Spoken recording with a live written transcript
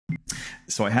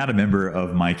So I had a member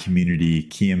of my community,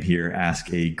 Kiam here,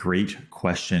 ask a great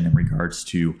question in regards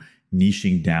to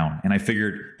niching down. And I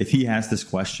figured if he has this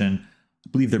question, I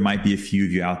believe there might be a few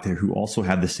of you out there who also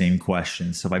have the same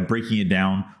question. So by breaking it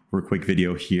down for a quick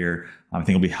video here, I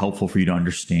think it'll be helpful for you to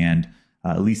understand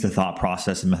at least the thought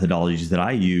process and methodologies that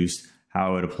I used, how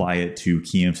I would apply it to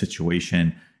Kiam's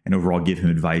situation, and overall give him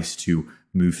advice to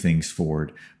move things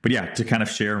forward. But yeah, to kind of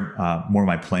share more of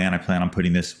my plan, I plan on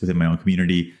putting this within my own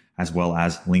community as well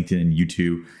as LinkedIn and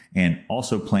YouTube, and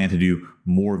also plan to do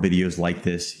more videos like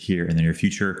this here in the near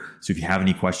future. So if you have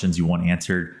any questions you want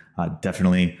answered,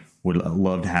 definitely would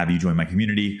love to have you join my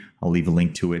community. I'll leave a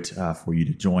link to it for you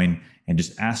to join and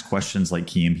just ask questions like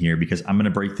Kiam here, because I'm going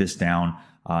to break this down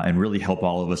and really help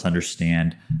all of us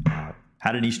understand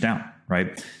how to niche down,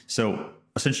 right? So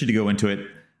essentially to go into it,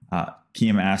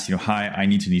 Kiam asked, hi, I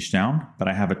need to niche down, but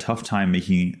I have a tough time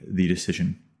making the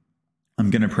decision. I'm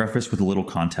going to preface with a little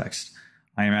context.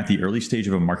 I am at the early stage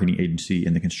of a marketing agency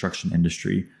in the construction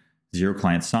industry, 0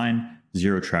 clients signed,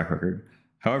 0 track record.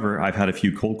 However, I've had a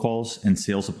few cold calls and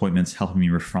sales appointments helping me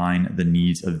refine the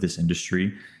needs of this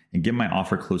industry and get my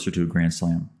offer closer to a grand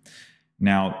slam.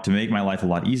 Now, to make my life a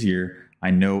lot easier, I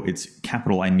know it's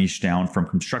capital I niche down from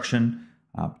construction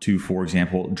to, for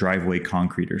example, driveway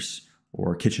concreters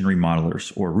or kitchen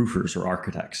remodelers or roofers or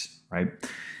architects, right?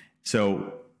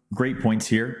 So great points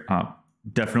here.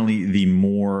 Definitely the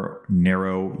more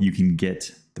narrow you can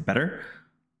get, the better.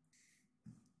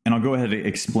 And I'll go ahead and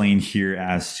explain here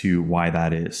as to why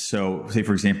that is. So say,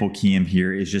 for example, Kiam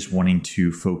here is just wanting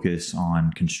to focus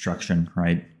on construction,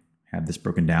 right? Have this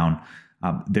broken down.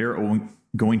 There are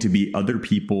going to be other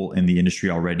people in the industry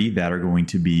already that are going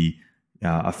to be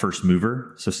a first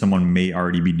mover. So someone may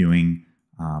already be doing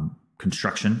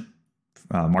construction,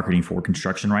 marketing for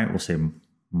construction, right? We'll say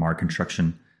Mar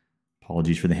Construction.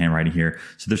 Apologies for the handwriting here.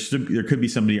 So there could be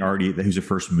somebody already who's a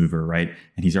first mover, right?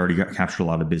 And he's already captured a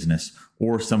lot of business,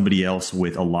 or somebody else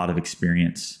with a lot of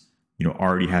experience,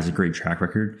 already has a great track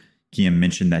record. Kiam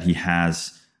mentioned that he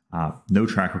has no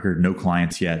track record, no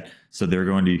clients yet. So there are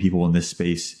going to be people in this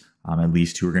space, at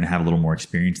least, who are going to have a little more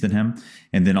experience than him.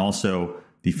 And then also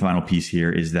the final piece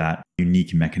here is that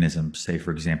unique mechanism. Say,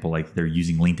 for example, like they're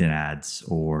using LinkedIn ads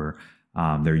or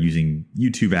they're using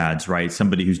YouTube ads, right?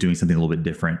 Somebody who's doing something a little bit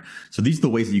different. So these are the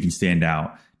ways that you can stand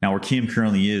out. Now, where Kiam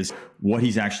currently is, what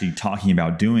he's actually talking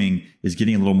about doing is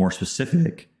getting a little more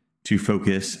specific to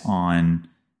focus on,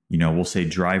 we'll say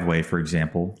driveway, for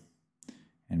example.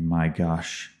 And my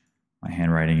gosh, my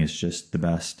handwriting is just the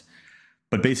best.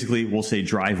 But basically, we'll say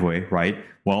driveway, right?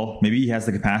 Well, maybe he has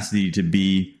the capacity to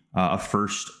be a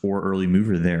first or early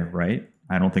mover there, right?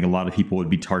 I don't think a lot of people would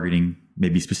be targeting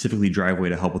maybe specifically driveway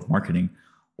to help with marketing,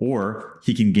 or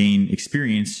he can gain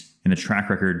experience and a track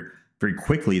record very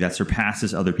quickly that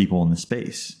surpasses other people in the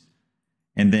space.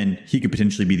 And then he could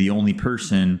potentially be the only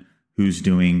person who's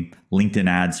doing LinkedIn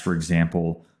ads, for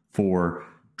example, for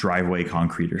driveway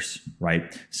concreters,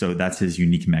 right? So that's his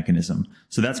unique mechanism.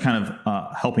 So that's kind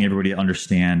of helping everybody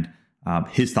understand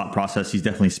his thought process. He's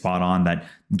definitely spot on that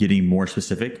getting more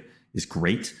specific is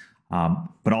great,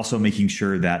 but also making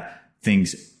sure that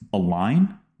things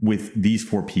align with these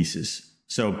 4 pieces.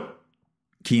 So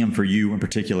Kiam, for you in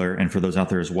particular, and for those out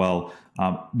there as well,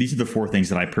 these are the 4 things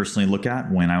that I personally look at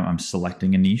when I'm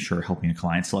selecting a niche or helping a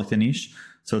client select a niche.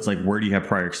 So it's like, where do you have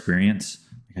prior experience?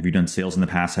 Have you done sales in the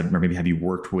past? Or maybe have you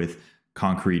worked with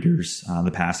concreters in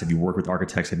the past? Have you worked with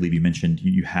architects? I believe you mentioned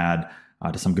you had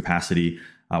to some capacity.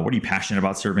 What are you passionate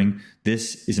about serving?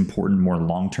 This is important more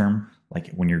long-term. Like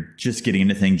when you're just getting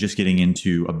into things, just getting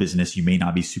into a business, you may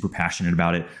not be super passionate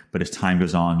about it, but as time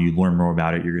goes on, you learn more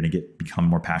about it, you're going to become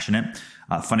more passionate.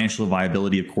 Financial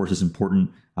viability, of course, is important.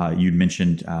 You'd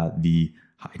mentioned the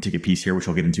high ticket piece here, which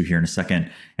I'll get into here in a second.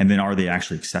 And then are they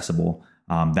actually accessible?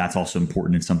 That's also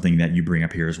important and something that you bring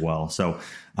up here as well. So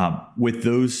with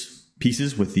those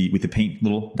pieces, with the paint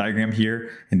little diagram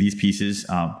here and these pieces,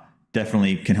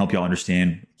 definitely can help y'all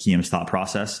understand Kiam's thought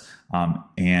process.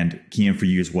 And Kiam, for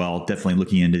you as well, definitely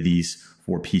looking into these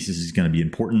 4 pieces is going to be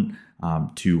important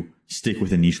to stick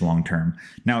with a niche long term.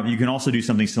 Now, you can also do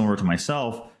something similar to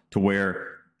myself, to where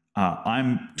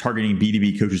I'm targeting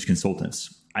B2B coaches,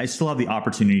 consultants. I still have the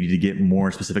opportunity to get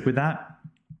more specific with that,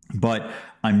 but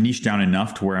I'm niche down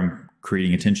enough to where I'm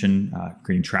creating attention,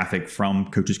 creating traffic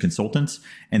from coaches, consultants.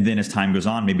 And then as time goes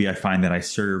on, maybe I find that I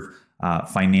serve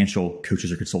financial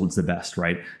coaches or consultants the best,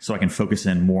 right? So I can focus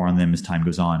in more on them as time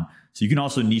goes on. So you can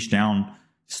also niche down,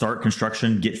 start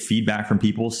construction, get feedback from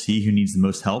people, see who needs the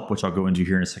most help, which I'll go into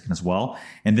here in a second as well,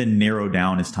 and then narrow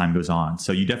down as time goes on.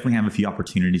 So you definitely have a few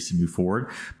opportunities to move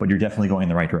forward, but you're definitely going in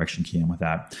the right direction, Kiam, with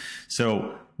that.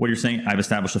 So what you're saying, I've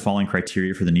established the following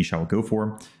criteria for the niche I will go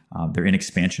for. They're in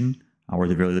expansion, or at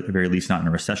the very least not in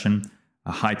a recession.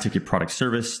 A high ticket product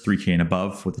service, 3K and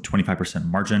above, with a 25%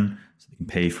 margin, so they can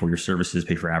pay for your services,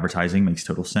 pay for advertising, makes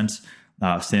total sense.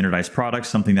 Standardized products,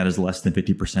 something that is less than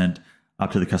 50%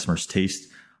 up to the customer's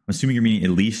taste. I'm assuming you're meaning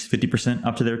at least 50%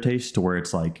 up to their taste, to where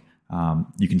it's like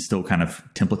you can still kind of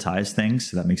templatize things.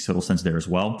 So that makes total sense there as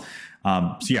well.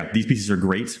 So yeah, these pieces are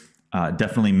great.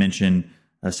 Definitely mention,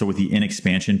 so with the in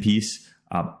expansion piece,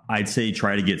 I'd say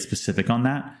try to get specific on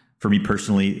that. For me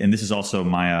personally, and this is also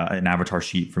my an avatar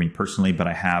sheet for me personally, but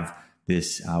I have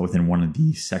this within one of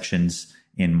the sections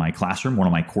in my classroom, one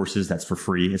of my courses that's for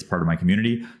free as part of my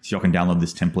community. So y'all can download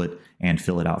this template and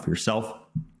fill it out for yourself.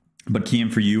 But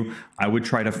Kiam, for you, I would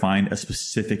try to find a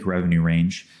specific revenue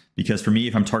range, because for me,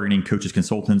 if I'm targeting coaches,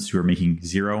 consultants who are making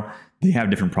 0, they have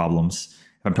different problems.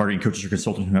 If I'm targeting coaches or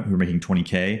consultants who are making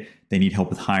 20K, they need help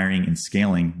with hiring and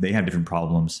scaling. They have different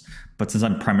problems. But since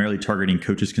I'm primarily targeting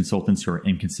coaches, consultants who are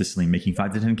inconsistently making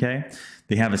 5 to 10K,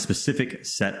 they have a specific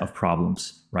set of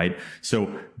problems, right?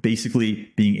 So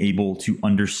basically being able to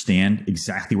understand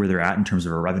exactly where they're at in terms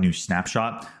of a revenue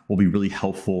snapshot will be really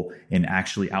helpful in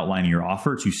actually outlining your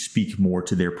offer to speak more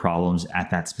to their problems at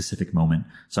that specific moment.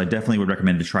 So I definitely would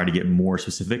recommend to try to get more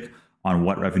specific on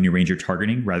what revenue range you're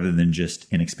targeting rather than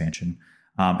just in expansion.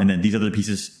 And then these other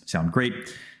pieces sound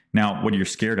great. Now, what you're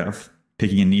scared of,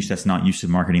 picking a niche that's not used to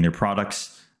marketing their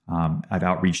products. I've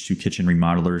outreached to kitchen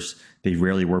remodelers. They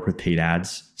rarely work with paid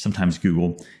ads, sometimes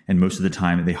Google, and most of the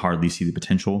time they hardly see the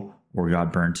potential or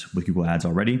got burnt with Google ads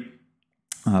already.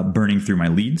 Burning through my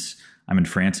leads. I'm in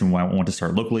France and I want to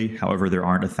start locally. However, there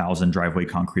aren't 1,000 driveway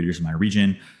concreters in my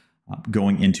region.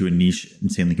 Going into a niche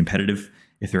insanely competitive.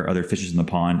 If there are other fishes in the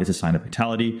pond, it's a sign of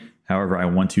vitality. However, I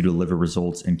want to deliver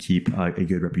results and keep a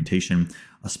good reputation,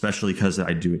 especially because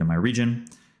I do it in my region.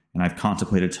 And I've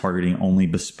contemplated targeting only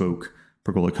bespoke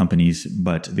pergola companies,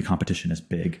 but the competition is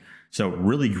big. So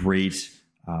really great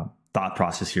thought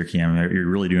process here, Kiam. You're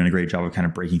really doing a great job of kind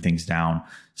of breaking things down.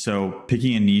 So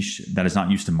picking a niche that is not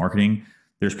used to marketing,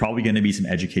 there's probably going to be some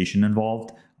education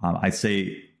involved. I'd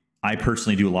say I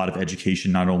personally do a lot of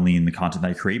education, not only in the content that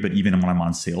I create, but even when I'm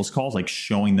on sales calls, like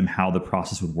showing them how the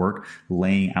process would work,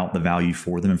 laying out the value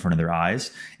for them in front of their eyes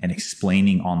and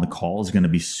explaining on the call is going to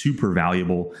be super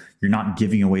valuable. You're not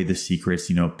giving away the secrets.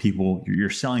 You know, people, you're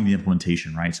selling the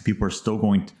implementation, right? So people are still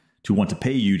going to want to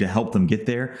pay you to help them get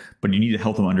there, but you need to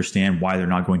help them understand why they're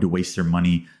not going to waste their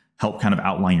money, help kind of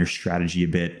outline your strategy a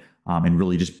bit, and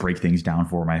really just break things down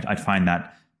for them. I find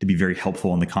that to be very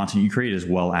helpful in the content you create, as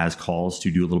well as calls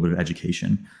to do a little bit of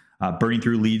education. Burning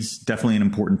through leads, definitely an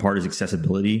important part is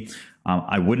accessibility.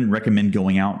 I wouldn't recommend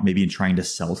going out maybe and trying to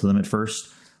sell to them at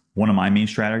first. One of my main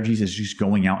strategies is just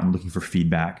going out and looking for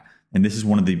feedback. And this is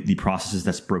one of the processes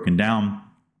that's broken down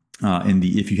in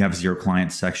the If You Have Zero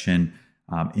Clients section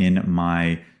in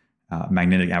my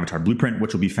Magnetic Avatar Blueprint,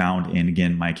 which will be found in,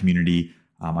 again, my community.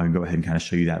 I can go ahead and kind of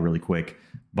show you that really quick.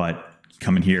 But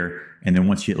come in here, and then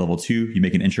once you hit level 2, you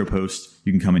make an intro post.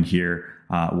 You can come in here,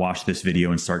 watch this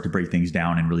video, and start to break things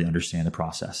down and really understand the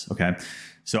process. Okay,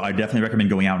 so I definitely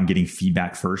recommend going out and getting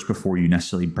feedback first before you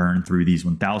necessarily burn through these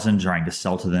 1,000, trying to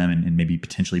sell to them and maybe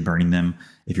potentially burning them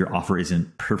if your offer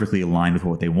isn't perfectly aligned with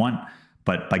what they want.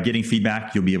 But by getting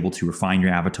feedback, you'll be able to refine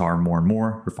your avatar more and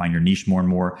more, refine your niche more and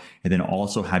more, and then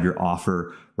also have your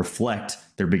offer reflect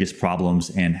their biggest problems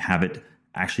and have it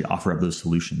actually offer up those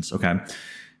solutions. Okay.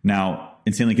 Now,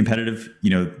 insanely competitive, you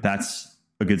know, that's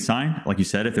a good sign. Like you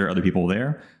said, if there are other people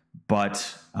there,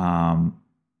 but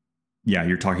yeah,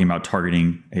 you're talking about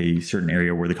targeting a certain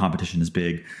area where the competition is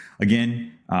big.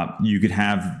 Again, you could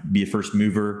be a first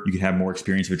mover, you could have more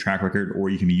experience of a track record, or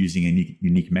you can be using a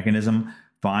unique mechanism.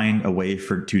 Find a way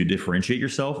to differentiate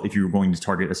yourself if you're going to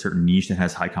target a certain niche that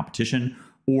has high competition,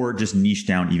 or just niche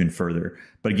down even further.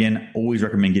 But again, always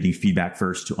recommend getting feedback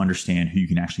first to understand who you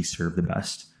can actually serve the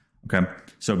best. Okay,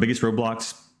 so biggest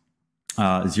roadblocks,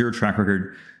 0 track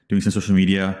record, doing some social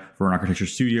media for an architecture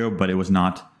studio, but it was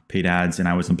not paid ads and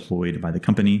I was employed by the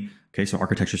company. Okay, so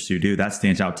architecture studio, that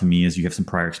stands out to me as you have some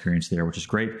prior experience there, which is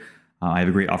great. I have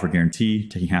a great offer guarantee,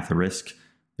 taking half the risk.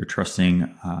 They're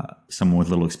trusting someone with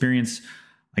little experience.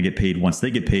 I get paid once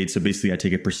they get paid. So basically I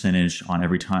take a percentage on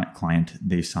every client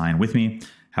they sign with me.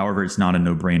 However, it's not a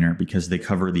no-brainer because they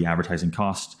cover the advertising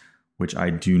cost, which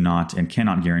I do not and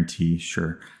cannot guarantee,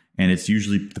 sure. And it's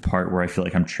usually the part where I feel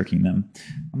like I'm tricking them.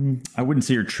 I wouldn't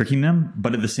say you're tricking them,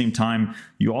 but at the same time,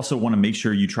 you also want to make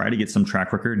sure you try to get some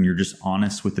track record and you're just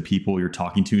honest with the people you're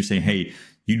talking to, saying, hey,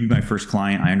 you'd be my first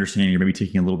client. I understand you're maybe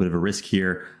taking a little bit of a risk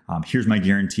here. Here's my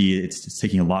guarantee. It's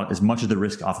taking as much of the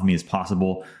risk off of me as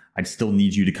possible. I still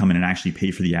need you to come in and actually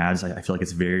pay for the ads. I feel like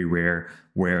it's very rare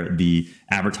where the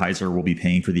advertiser will be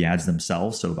paying for the ads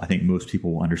themselves. So I think most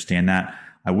people will understand that.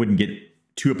 I wouldn't get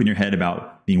too up in your head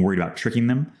about being worried about tricking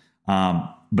them.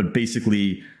 But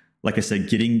basically, like I said,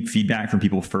 getting feedback from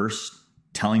people first,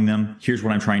 telling them, here's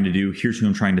what I'm trying to do, here's who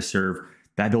I'm trying to serve.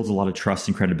 That builds a lot of trust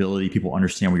and credibility. People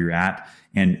understand where you're at.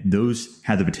 And those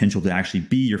have the potential to actually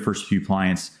be your first few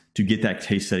clients, to get that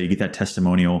case study, get that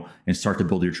testimonial, and start to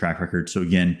build your track record. So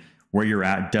again, where you're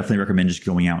at, definitely recommend just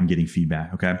going out and getting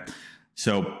feedback. Okay.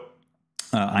 So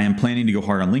I am planning to go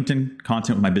hard on LinkedIn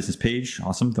content with my business page.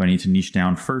 Awesome. Though I need to niche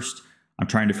down first. I'm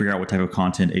trying to figure out what type of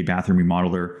content a bathroom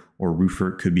remodeler or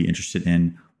roofer could be interested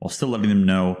in, while still letting them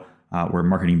know we're a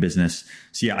marketing business.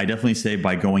 So yeah, I definitely say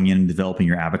by going in and developing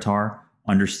your avatar,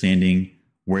 understanding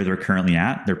where they're currently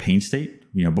at, their pain state,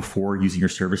 before using your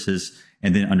services,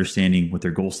 and then understanding what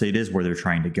their goal state is, where they're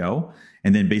trying to go,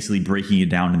 and then basically breaking it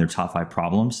down in their top 5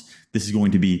 problems. This is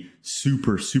going to be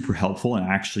super, super helpful in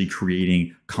actually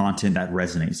creating content that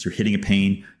resonates. You're hitting a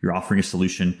pain, you're offering a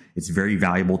solution. It's very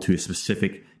valuable to a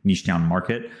specific niche down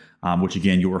market, which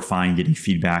again, you'll refine getting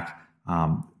feedback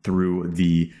through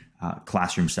the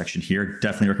classroom section here.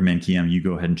 Definitely recommend Kiam. You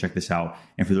go ahead and check this out.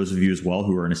 And for those of you as well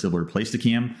who are in a similar place to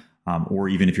Kiam, or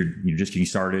even if you're just getting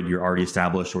started, you're already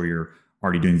established, or you're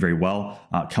already doing very well,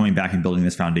 coming back and building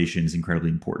this foundation is incredibly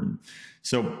important.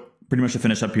 So pretty much to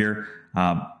finish up here,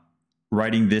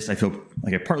 writing this, I feel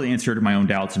like I partly answered my own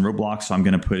doubts and roadblocks, so I'm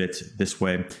going to put it this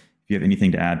way. If you have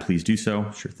anything to add, please do so.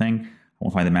 Sure thing. I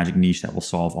won't find the magic niche that will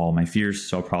solve all my fears,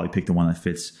 so I'll probably pick the one that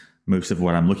fits most of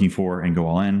what I'm looking for and go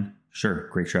all in. Sure,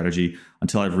 great strategy.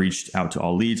 Until I've reached out to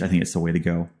all leads, I think it's the way to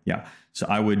go. Yeah. So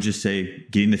I would just say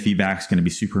getting the feedback is going to be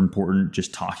super important.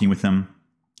 Just talking with them,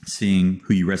 seeing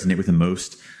who you resonate with the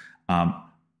most. I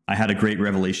had a great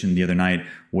revelation the other night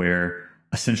where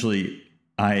essentially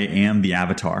I am the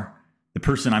avatar. The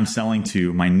person I'm selling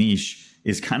to, my niche,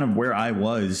 is kind of where I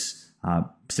was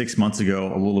 6 months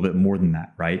ago, a little bit more than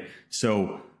that, right?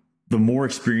 So the more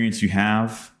experience you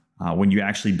have, when you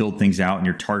actually build things out and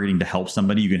you're targeting to help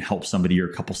somebody, you can help somebody you're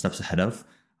a couple steps ahead of.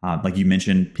 Like you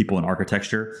mentioned, people in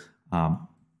architecture.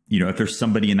 If there's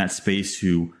somebody in that space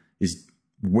who is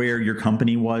where your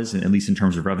company was, at least in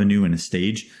terms of revenue and a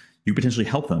stage, you potentially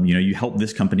help them. You help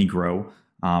this company grow.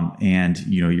 And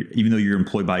even though you're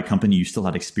employed by a company, you still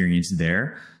had experience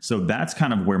there. So that's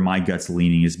kind of where my gut's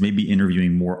leaning, is maybe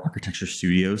interviewing more architecture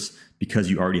studios,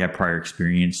 because you already have prior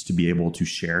experience to be able to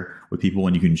share with people,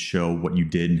 and you can show what you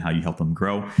did and how you helped them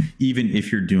grow, even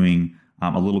if you're doing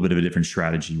a little bit of a different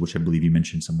strategy, which I believe you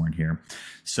mentioned somewhere in here.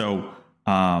 So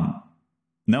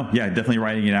definitely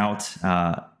writing it out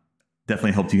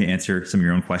definitely helped you answer some of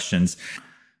your own questions.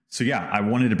 So yeah, I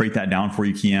wanted to break that down for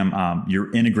you, Kiam.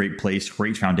 You're in a great place,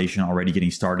 great foundation already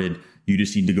getting started. You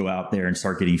just need to go out there and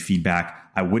start getting feedback.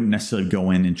 I wouldn't necessarily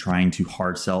go in and trying to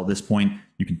hard sell at this point.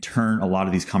 You can turn a lot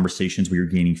of these conversations where you're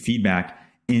gaining feedback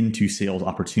into sales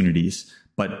opportunities,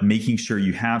 but making sure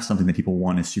you have something that people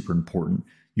want is super important.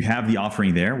 You have the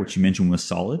offering there, which you mentioned was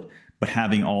solid, but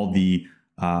having all the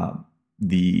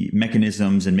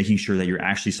mechanisms and making sure that you're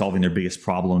actually solving their biggest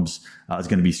problems is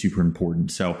going to be super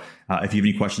important. So if you have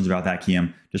any questions about that,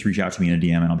 Kiam, just reach out to me in a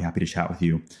DM and I'll be happy to chat with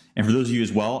you. And for those of you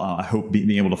as well, I hope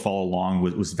being able to follow along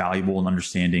was valuable in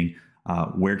understanding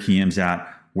where Kiam's at,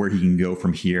 where he can go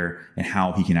from here, and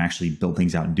how he can actually build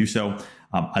things out and do so.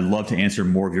 I'd love to answer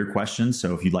more of your questions.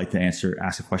 So if you'd like to ask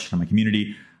a question on my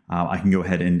community, I can go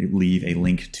ahead and leave a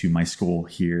link to my school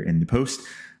here in the post.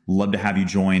 Love to have you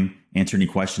join, answer any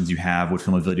questions you have, would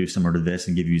film a video similar to this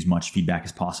and give you as much feedback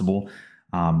as possible.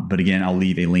 But again, I'll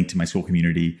leave a link to my school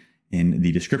community in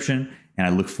the description, and I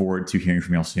look forward to hearing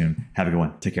from y'all soon. Have a good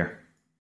one. Take care.